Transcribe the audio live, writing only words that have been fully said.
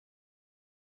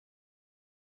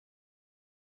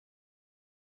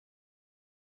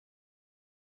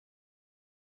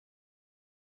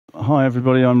Hi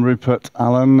everybody, I'm Rupert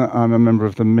Allan. I'm a member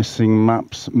of the Missing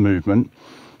Maps movement,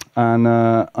 and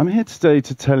I'm here today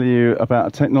to tell you about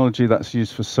a technology that's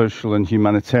used for social and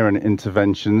humanitarian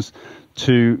interventions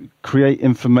to create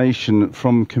information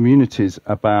from communities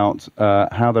about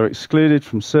how they're excluded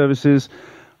from services,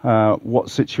 what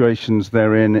situations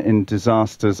they're in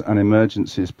disasters and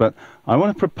emergencies. But I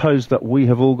want to propose that we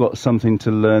have all got something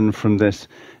to learn from this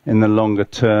in the longer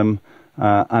term.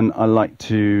 And I'd like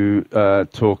to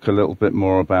talk a little bit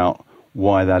more about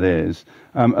why that is.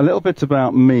 A little bit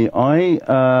about me.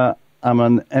 I am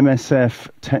an MSF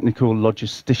technical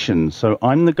logistician. So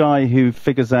I'm the guy who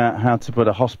figures out how to put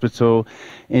a hospital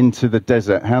into the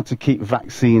desert, how to keep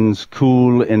vaccines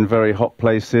cool in very hot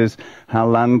places, how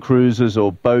land cruisers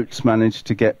or boats manage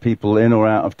to get people in or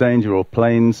out of danger, or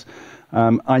planes.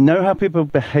 I know how people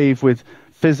behave with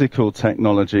physical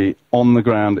technology on the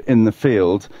ground in the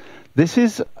field. This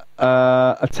is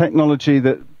a technology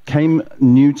that came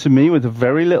new to me with a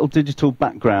very little digital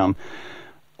background.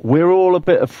 We're all a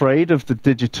bit afraid of the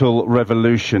digital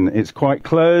revolution. It's quite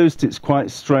closed, it's quite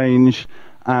strange,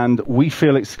 and we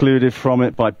feel excluded from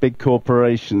it by big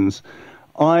corporations.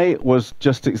 I was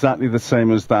just exactly the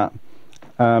same as that.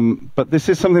 But this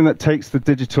is something that takes the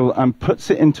digital and puts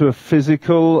it into a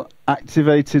physical,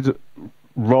 activated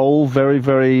role very,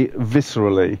 very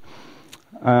viscerally.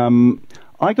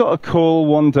 I got a call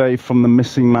one day from the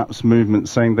Missing Maps movement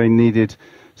saying they needed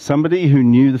somebody who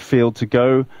knew the field to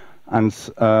go and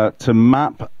to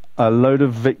map a load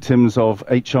of victims of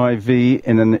HIV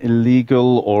in an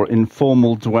illegal or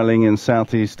informal dwelling in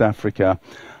Southeast Africa.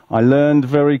 I learned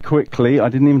very quickly, I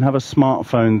didn't even have a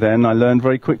smartphone then, I learned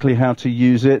very quickly how to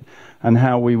use it and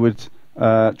how we would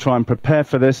try and prepare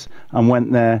for this, and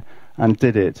went there and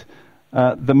did it.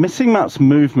 The Missing Maps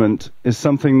movement is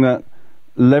something that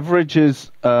leverages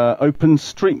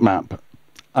OpenStreetMap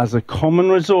as a common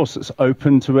resource that's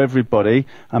open to everybody,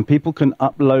 and people can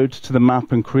upload to the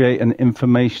map and create an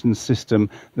information system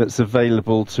that's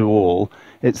available to all.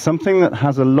 It's something that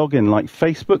has a login like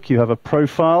Facebook. You have a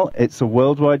profile. It's a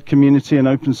worldwide community, and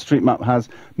OpenStreetMap has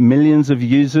millions of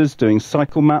users doing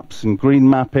cycle maps and green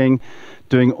mapping,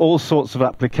 doing all sorts of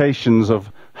applications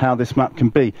of how this map can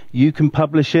be. You can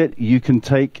publish it, you can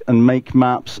take and make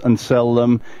maps and sell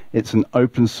them. It's an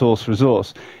open source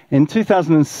resource. In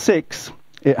 2006,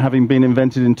 it having been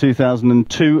invented in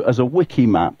 2002 as a wiki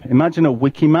map. Imagine a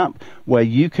wiki map where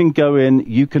you can go in,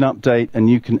 you can update, and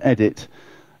you can edit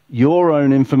your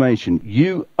own information.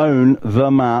 You own the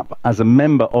map as a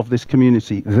member of this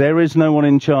community. There is no one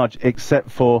in charge except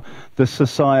for the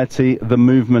society, the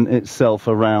movement itself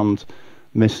around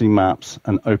Missing Maps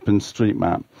and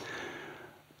OpenStreetMap.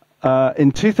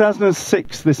 In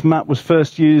 2006, this map was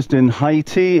first used in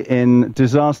Haiti in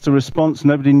disaster response.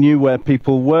 Nobody knew where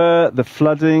people were. The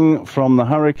flooding from the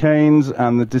hurricanes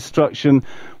and the destruction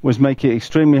was making it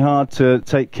extremely hard to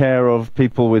take care of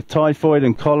people with typhoid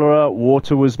and cholera.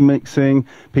 Water was mixing.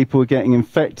 People were getting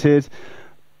infected.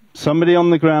 Somebody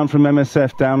on the ground from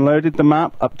MSF downloaded the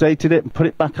map, updated it, and put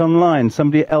it back online.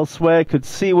 Somebody elsewhere could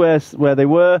see where they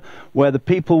were, where the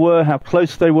people were, how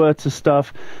close they were to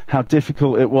stuff, how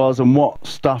difficult it was, and what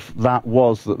stuff that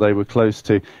was that they were close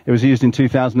to. It was used in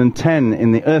 2010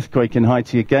 in the earthquake in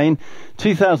Haiti again.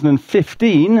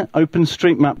 2015,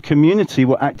 OpenStreetMap community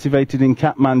were activated in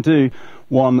Kathmandu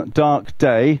one dark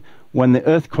day when the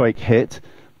earthquake hit.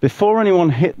 Before anyone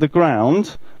hit the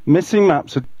ground, Missing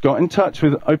Maps had got in touch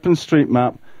with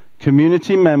OpenStreetMap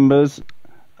community members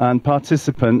and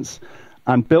participants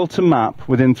and built a map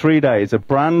within 3 days, a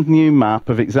brand new map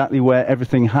of exactly where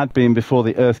everything had been before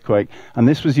the earthquake. And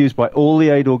this was used by all the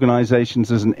aid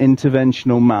organizations as an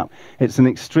interventional map. It's an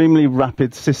extremely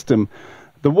rapid system.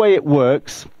 The way it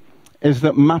works is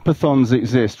that mapathons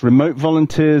exist. Remote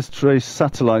volunteers trace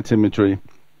satellite imagery.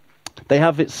 They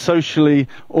have its socially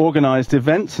organized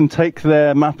events and take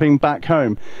their mapping back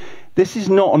home. This is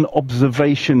not an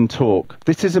observation talk.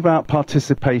 This is about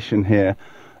participation here.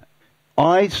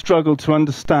 I struggled to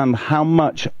understand how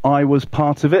much I was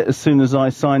part of it as soon as I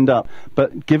signed up.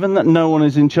 But given that no one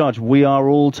is in charge, we are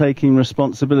all taking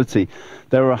responsibility.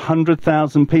 There are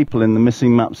 100,000 people in the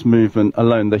Missing Maps movement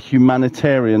alone, the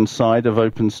humanitarian side of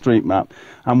OpenStreetMap.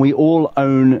 And we all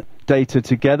own data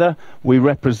together. We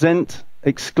represent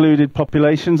excluded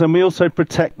populations, and we also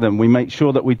protect them. We make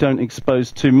sure that we don't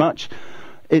expose too much.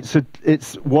 It's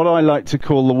what I like to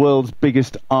call the world's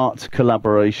biggest art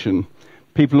collaboration.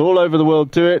 People all over the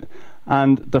world do it,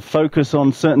 and the focus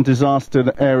on certain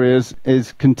disaster areas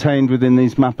is contained within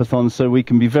these mapathons, so we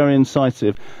can be very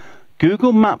incisive.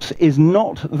 Google Maps is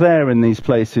not there in these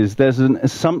places. There's an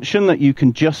assumption that you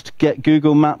can just get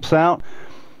Google Maps out.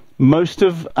 Most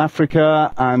of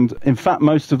Africa, and in fact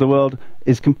most of the world,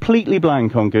 is completely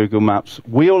blank on Google Maps.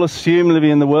 We all assume, living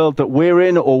in the world that we're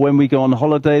in, or when we go on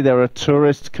holiday, there are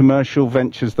tourist commercial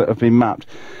ventures that have been mapped.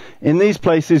 In these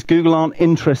places, Google aren't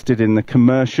interested in the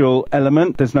commercial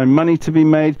element. There's no money to be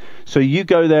made, so you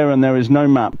go there and there is no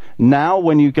map. Now,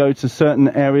 when you go to certain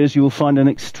areas, you will find an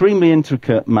extremely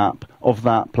intricate map of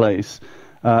that place.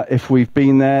 If we've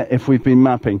been there, if we've been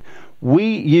mapping.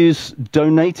 We use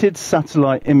donated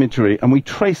satellite imagery and we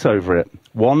trace over it,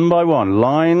 one by one,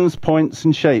 lines, points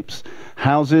and shapes,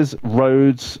 houses,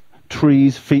 roads,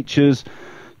 trees, features,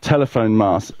 telephone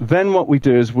masts. Then what we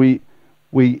do is we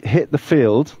hit the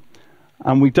field,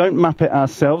 and we don't map it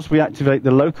ourselves. We activate the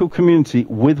local community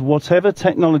with whatever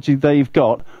technology they've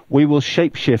got. We will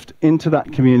shapeshift into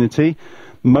that community.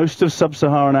 Most of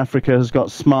sub-Saharan Africa has got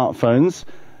smartphones.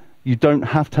 You don't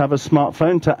have to have a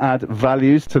smartphone to add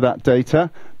values to that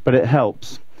data, but it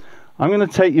helps. I'm going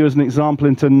to take you as an example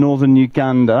into northern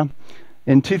Uganda.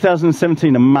 In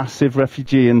 2017, a massive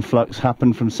refugee influx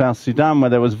happened from South Sudan where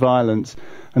there was violence.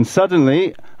 And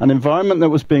suddenly, an environment that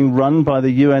was being run by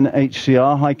the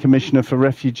UNHCR, High Commissioner for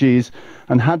Refugees,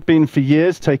 and had been for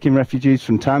years taking refugees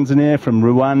from Tanzania, from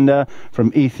Rwanda,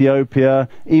 from Ethiopia,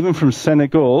 even from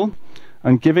Senegal,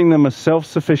 and giving them a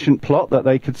self-sufficient plot that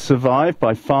they could survive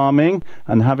by farming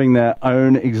and having their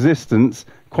own existence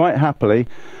quite happily,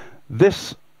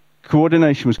 this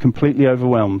coordination was completely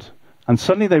overwhelmed. And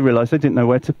suddenly they realized they didn't know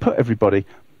where to put everybody,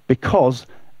 because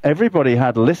everybody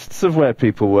had lists of where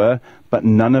people were, but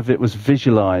none of it was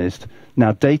visualized.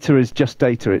 Now, data is just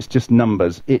data. It's just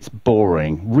numbers. It's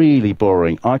boring, really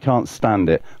boring. I can't stand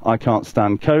it. I can't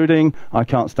stand coding. I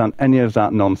can't stand any of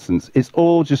that nonsense. It's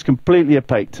all just completely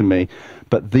opaque to me.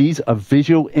 But these are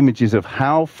visual images of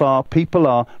how far people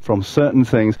are from certain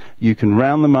things. You can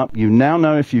round them up. You now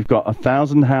know if you've got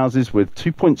 1,000 houses with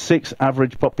 2.6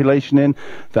 average population in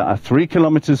that are 3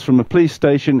 kilometers from a police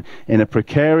station in a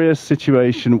precarious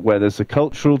situation where there's a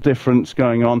cultural difference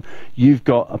going on, you've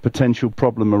got a potential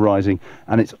problem arising.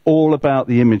 And it's all about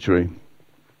the imagery.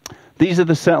 These are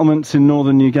the settlements in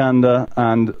northern Uganda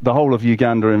and the whole of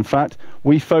Uganda, in fact.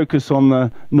 We focus on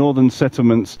the northern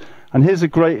settlements. And here's a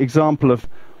great example of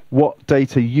what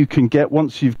data you can get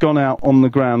once you've gone out on the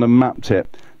ground and mapped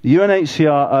it. The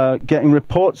UNHCR are getting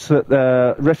reports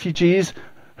that refugees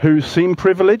who seem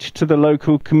privileged to the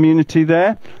local community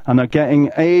there and are getting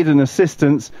aid and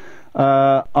assistance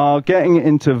are getting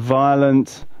into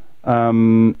violent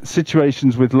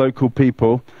situations with local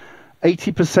people.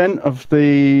 80% of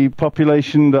the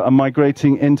population that are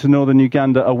migrating into northern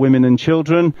Uganda are women and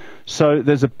children. So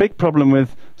there's a big problem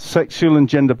with sexual and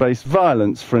gender-based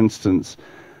violence, for instance.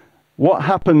 What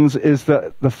happens is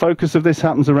that the focus of this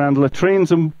happens around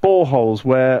latrines and boreholes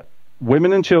where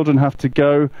women and children have to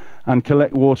go and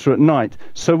collect water at night.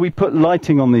 So we put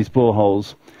lighting on these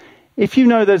boreholes. If you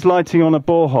know there's lighting on a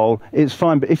borehole, it's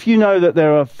fine. But if you know that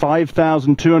there are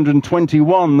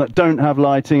 5,221 that don't have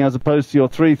lighting as opposed to your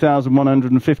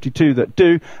 3,152 that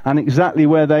do, and exactly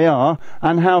where they are,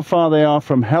 and how far they are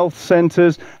from health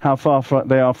centres, how far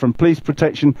they are from police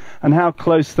protection, and how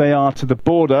close they are to the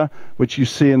border, which you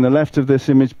see in the left of this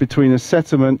image between a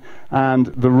settlement and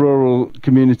the rural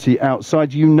community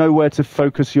outside, you know where to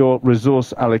focus your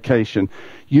resource allocation.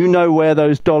 You know where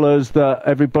those dollars that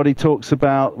everybody talks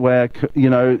about, where, you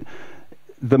know,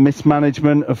 the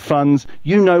mismanagement of funds,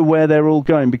 you know where they're all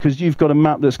going because you've got a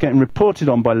map that's getting reported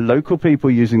on by local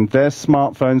people using their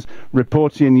smartphones,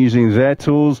 reporting and using their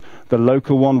tools, the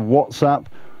local one, WhatsApp.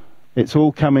 It's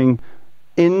all coming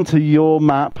into your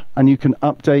map and you can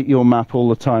update your map all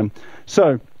the time.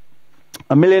 So,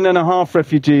 1.5 million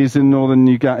refugees in northern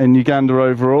Uganda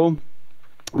overall.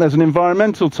 There's an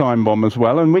environmental time bomb as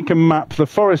well, and we can map the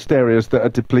forest areas that are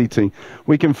depleting.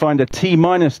 We can find a T-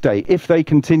 day. If they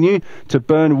continue to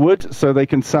burn wood so they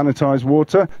can sanitize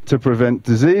water to prevent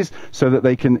disease, so that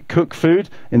they can cook food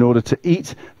in order to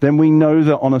eat, then we know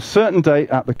that on a certain day,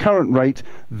 at the current rate,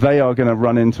 they are going to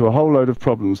run into a whole load of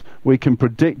problems. We can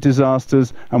predict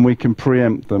disasters and we can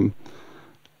preempt them.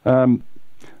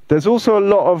 There's also a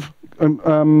lot of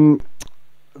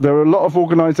there are a lot of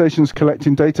organizations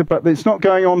collecting data, but it's not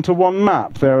going on to one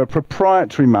map. There are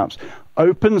proprietary maps.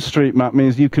 OpenStreetMap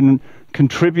means you can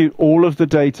contribute all of the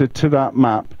data to that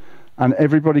map and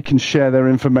everybody can share their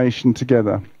information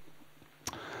together.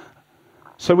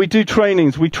 So we do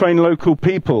trainings. We train local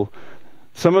people.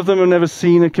 Some of them have never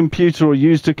seen a computer or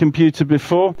used a computer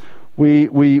before. We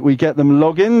get them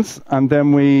logins and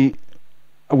then we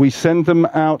send them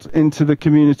out into the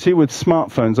community with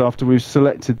smartphones after we've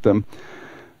selected them.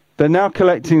 They're now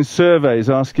collecting surveys,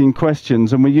 asking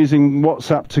questions, and we're using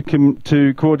WhatsApp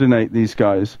to coordinate these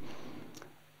guys.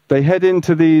 They head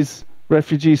into these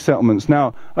refugee settlements.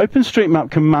 Now,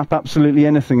 OpenStreetMap can map absolutely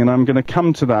anything, and I'm going to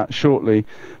come to that shortly.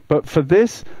 But for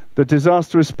this, the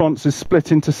disaster response is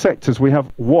split into sectors. We have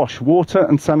WASH, water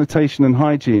and sanitation and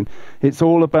hygiene. It's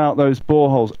all about those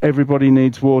boreholes. Everybody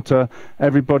needs water.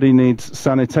 Everybody needs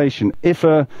sanitation. If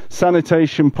a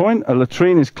sanitation point, a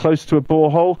latrine, is close to a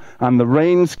borehole and the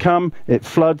rains come, it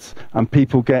floods and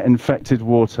people get infected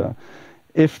water.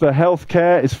 If the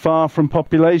healthcare is far from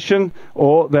population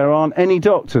or there aren't any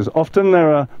doctors, often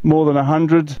there are more than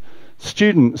 100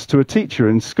 students to a teacher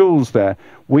in schools there.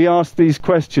 We ask these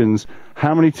questions: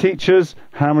 how many teachers,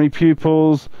 how many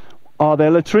pupils, are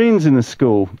there latrines in the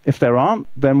school? If there aren't,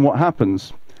 then what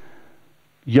happens?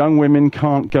 Young women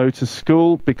can't go to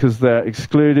school because they're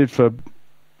excluded for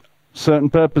certain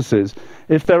purposes.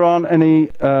 If there aren't any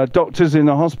doctors in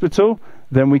the hospital,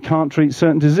 then we can't treat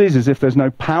certain diseases. If there's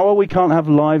no power, we can't have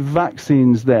live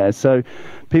vaccines there. So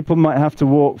people might have to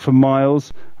walk for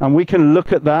miles, and we can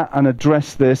look at that and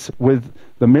address this with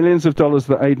the millions of dollars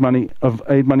that aid money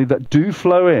that do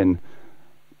flow in.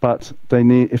 But they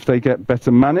need, if they get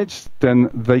better managed, then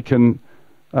they can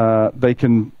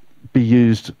be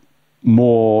used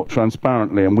more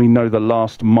transparently, and we know the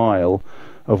last mile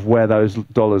of where those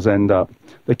dollars end up.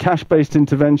 The cash-based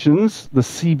interventions, the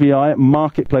CBI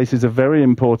marketplaces, are very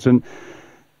important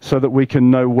so that we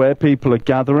can know where people are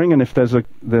gathering, and if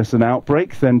there's an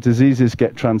outbreak, then diseases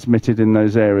get transmitted in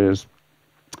those areas.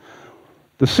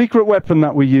 The secret weapon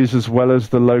that we use, as well as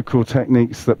the local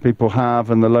techniques that people have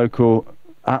and the local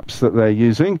apps that they're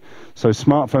using, so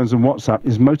smartphones and WhatsApp,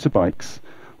 is motorbikes.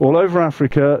 All over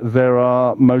Africa, there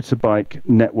are motorbike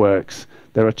networks.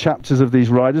 There are chapters of these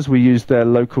riders. We use their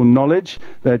local knowledge,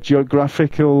 their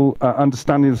geographical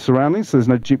understanding of the surroundings, so there's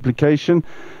no duplication.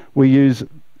 We use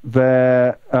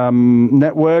their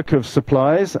network of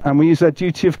supplies, and we use their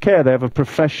duty of care. They have a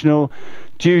professional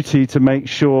duty to make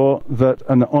sure that,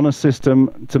 an honor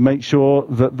system, to make sure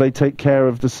that they take care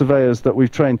of the surveyors that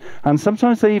we've trained. And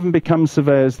sometimes they even become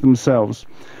surveyors themselves.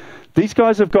 These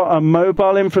guys have got a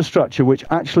mobile infrastructure which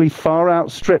actually far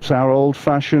outstrips our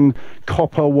old-fashioned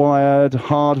copper-wired,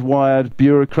 hard-wired,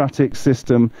 bureaucratic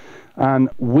system. And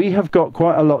we have got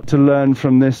quite a lot to learn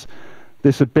from this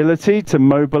ability to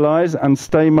mobilize and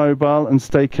stay mobile and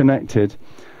stay connected.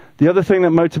 The other thing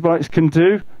that motorbikes can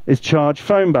do is charge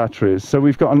phone batteries. So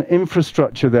we've got an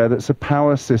infrastructure there that's a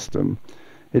power system.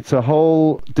 It's a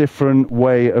whole different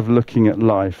way of looking at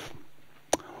life.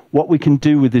 What we can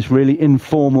do with this really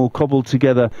informal, cobbled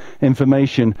together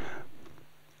information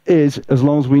is, as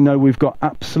long as we know we've got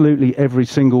absolutely every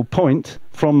single point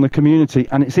from the community,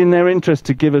 and it's in their interest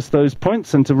to give us those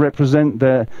points and to represent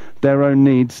their own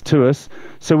needs to us,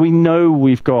 so we know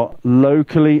we've got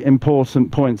locally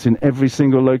important points in every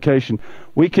single location,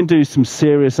 we can do some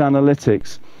serious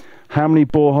analytics. How many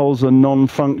boreholes are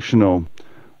non-functional?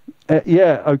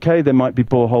 Yeah, okay, there might be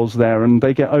boreholes there and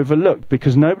they get overlooked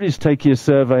because nobody's taking a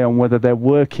survey on whether they're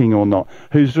working or not.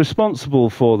 Who's responsible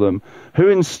for them? Who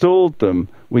installed them?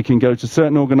 We can go to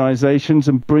certain organizations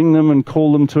and bring them and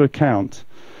call them to account.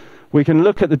 We can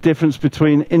look at the difference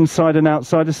between inside and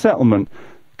outside a settlement.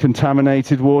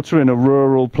 Contaminated water in a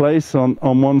rural place on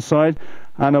one side,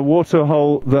 and a water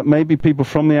hole that maybe people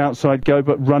from the outside go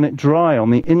but run it dry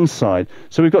on the inside.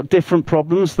 So we've got different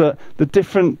problems that the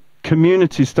different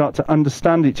communities start to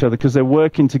understand each other because they're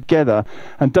working together.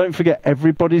 And don't forget,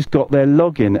 everybody's got their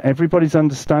login. Everybody's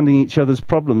understanding each other's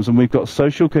problems, and we've got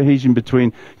social cohesion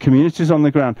between communities on the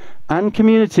ground and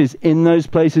communities in those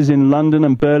places in London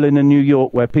and Berlin and New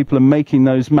York where people are making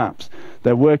those maps.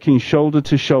 They're working shoulder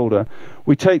to shoulder.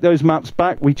 We take those maps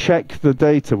back, we check the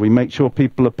data, we make sure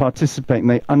people are participating,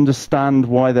 they understand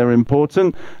why they're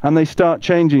important, and they start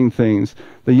changing things.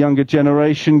 The younger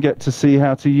generation get to see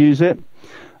how to use it.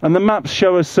 And the maps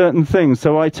show us certain things.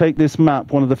 So I take this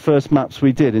map, one of the first maps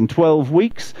we did. In 12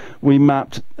 weeks, we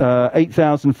mapped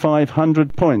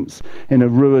 8,500 points in a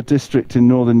Ruhr district in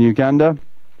northern Uganda.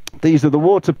 These are the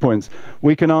water points.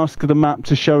 We can ask the map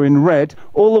to show in red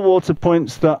all the water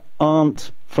points that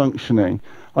aren't functioning.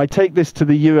 I take this to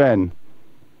the UN.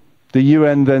 The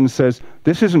UN then says,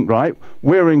 this isn't right.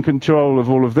 We're in control of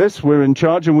all of this. We're in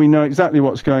charge and we know exactly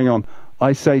what's going on.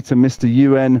 I say to Mr.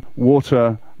 UN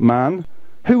Waterman,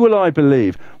 who will I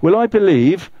believe? Will I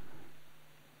believe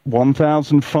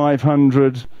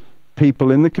 1,500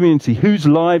 people in the community whose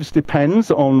lives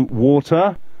depends on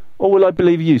water, or will I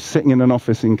believe you sitting in an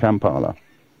office in Kampala?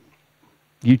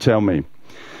 You tell me.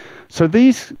 So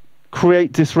these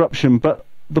create disruption, but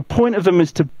the point of them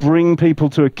is to bring people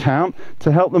to account,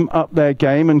 to help them up their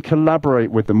game and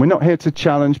collaborate with them. We're not here to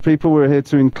challenge people, we're here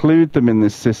to include them in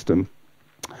this system.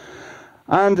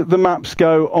 And the maps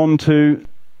go on to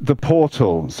the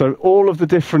portal. So all of the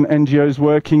different NGOs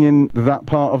working in that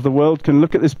part of the world can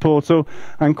look at this portal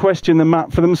and question the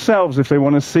map for themselves if they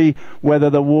want to see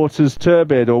whether the water's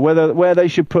turbid or where they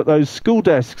should put those school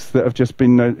desks that have just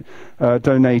been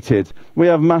donated. We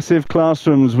have massive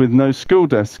classrooms with no school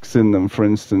desks in them, for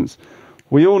instance.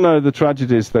 We all know the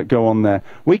tragedies that go on there.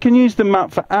 We can use the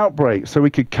map for outbreaks, so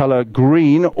we could colour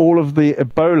green all of the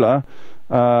Ebola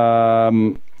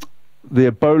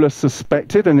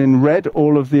suspected, and in red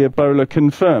all of the Ebola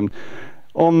confirmed.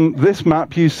 On this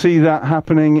map you see that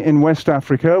happening in West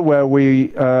Africa, where we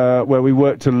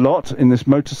worked a lot in this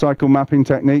motorcycle mapping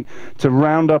technique to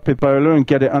round up Ebola and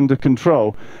get it under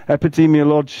control.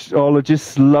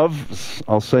 Epidemiologists love,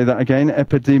 I'll say that again,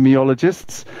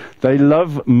 epidemiologists, they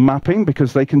love mapping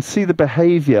because they can see the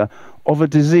behavior of a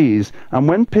disease, and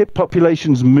when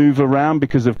populations move around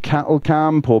because of cattle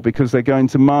camp or because they're going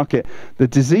to market, the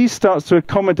disease starts to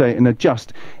accommodate and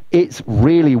adjust. It's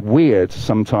really weird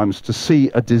sometimes to see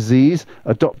a disease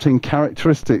adopting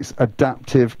characteristics,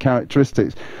 adaptive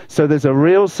characteristics. So there's a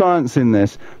real science in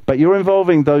this, but you're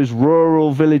involving those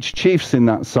rural village chiefs in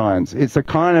that science. It's a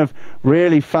kind of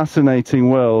really fascinating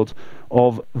world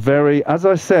of very, as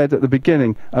I said at the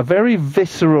beginning, a very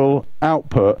visceral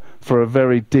output for a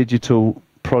very digital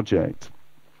project.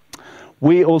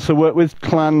 We also work with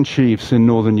clan chiefs in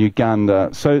northern Uganda.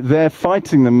 So they're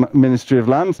fighting the Ministry of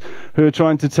Lands, who are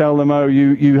trying to tell them, oh,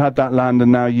 you had that land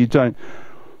and now you don't.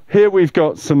 Here we've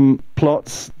got some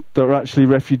plots that are actually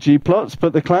refugee plots,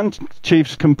 but the clan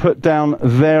chiefs can put down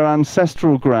their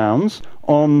ancestral grounds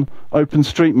on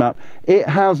OpenStreetMap. It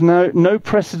has no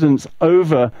precedence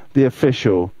over the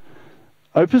official.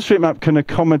 OpenStreetMap can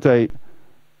accommodate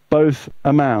both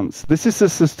amounts. This is a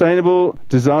sustainable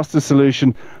disaster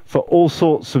solution for all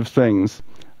sorts of things.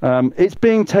 It's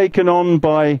being taken on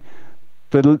by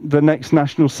the next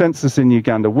national census in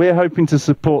Uganda. We're hoping to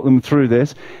support them through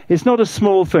this. It's not a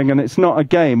small thing and it's not a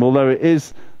game, although it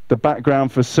is the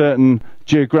background for certain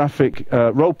geographic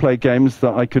role-play games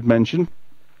that I could mention.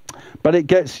 But it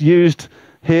gets used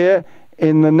here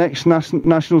in the next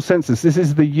national census. This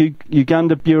is the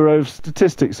Uganda Bureau of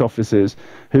Statistics offices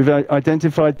who've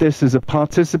identified this as a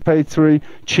participatory,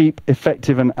 cheap,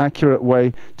 effective and accurate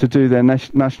way to do their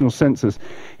national census.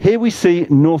 Here we see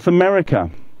North America,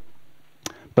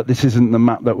 but this isn't the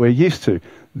map that we're used to.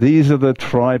 These are the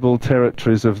tribal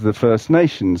territories of the First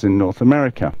Nations in North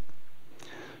America.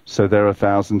 So there are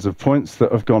thousands of points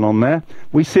that have gone on there.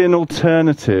 We see an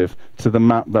alternative to the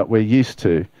map that we're used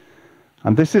to.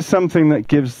 And this is something that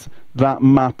gives that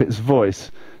map its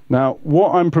voice. Now,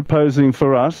 what I'm proposing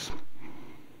for us,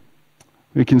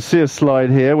 we can see a slide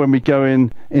here when we go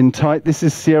in tight. This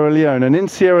is Sierra Leone. And in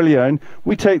Sierra Leone,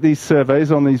 we take these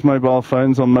surveys on these mobile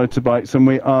phones, on motorbikes, and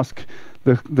we ask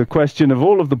the question of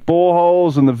all of the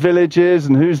boreholes and the villages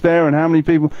and who's there and how many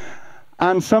people.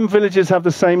 And some villages have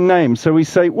the same name. So we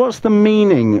say, what's the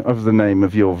meaning of the name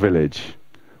of your village?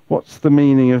 What's the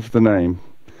meaning of the name?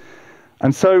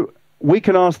 And so we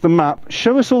can ask the map,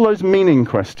 show us all those meaning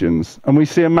questions. And we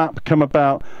see a map come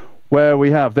about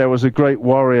where there was a great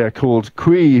warrior called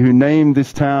Kui who named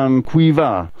this town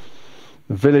Cuiva,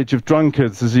 the village of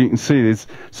drunkards, as you can see.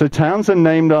 So towns are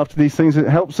named after these things. It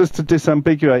helps us to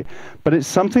disambiguate, but it's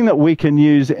something that we can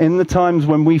use in the times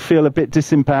when we feel a bit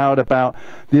disempowered about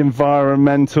the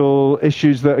environmental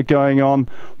issues that are going on,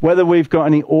 whether we've got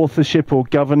any authorship or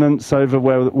governance over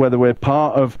whether we're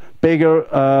part of bigger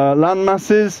land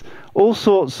masses, all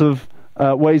sorts of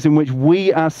ways in which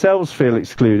we ourselves feel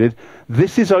excluded.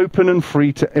 This is open and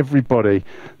free to everybody.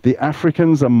 The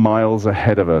Africans are miles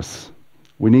ahead of us.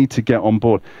 We need to get on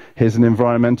board. Here's an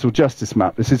environmental justice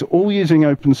map. This is all using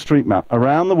OpenStreetMap.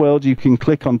 Around the world, you can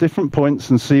click on different points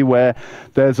and see where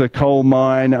there's a coal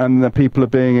mine and the people are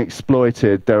being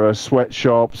exploited. There are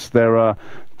sweatshops. There are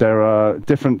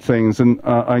different things. And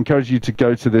I encourage you to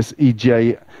go to this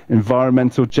EJ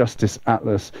Environmental Justice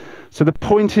Atlas. So the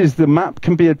point is the map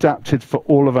can be adapted for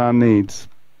all of our needs.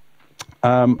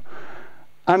 And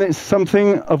it's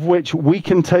something of which we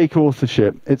can take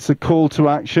authorship. It's a call to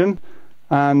action.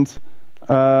 And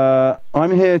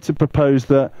I'm here to propose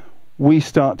that we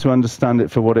start to understand it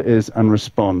for what it is and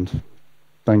respond.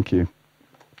 Thank you.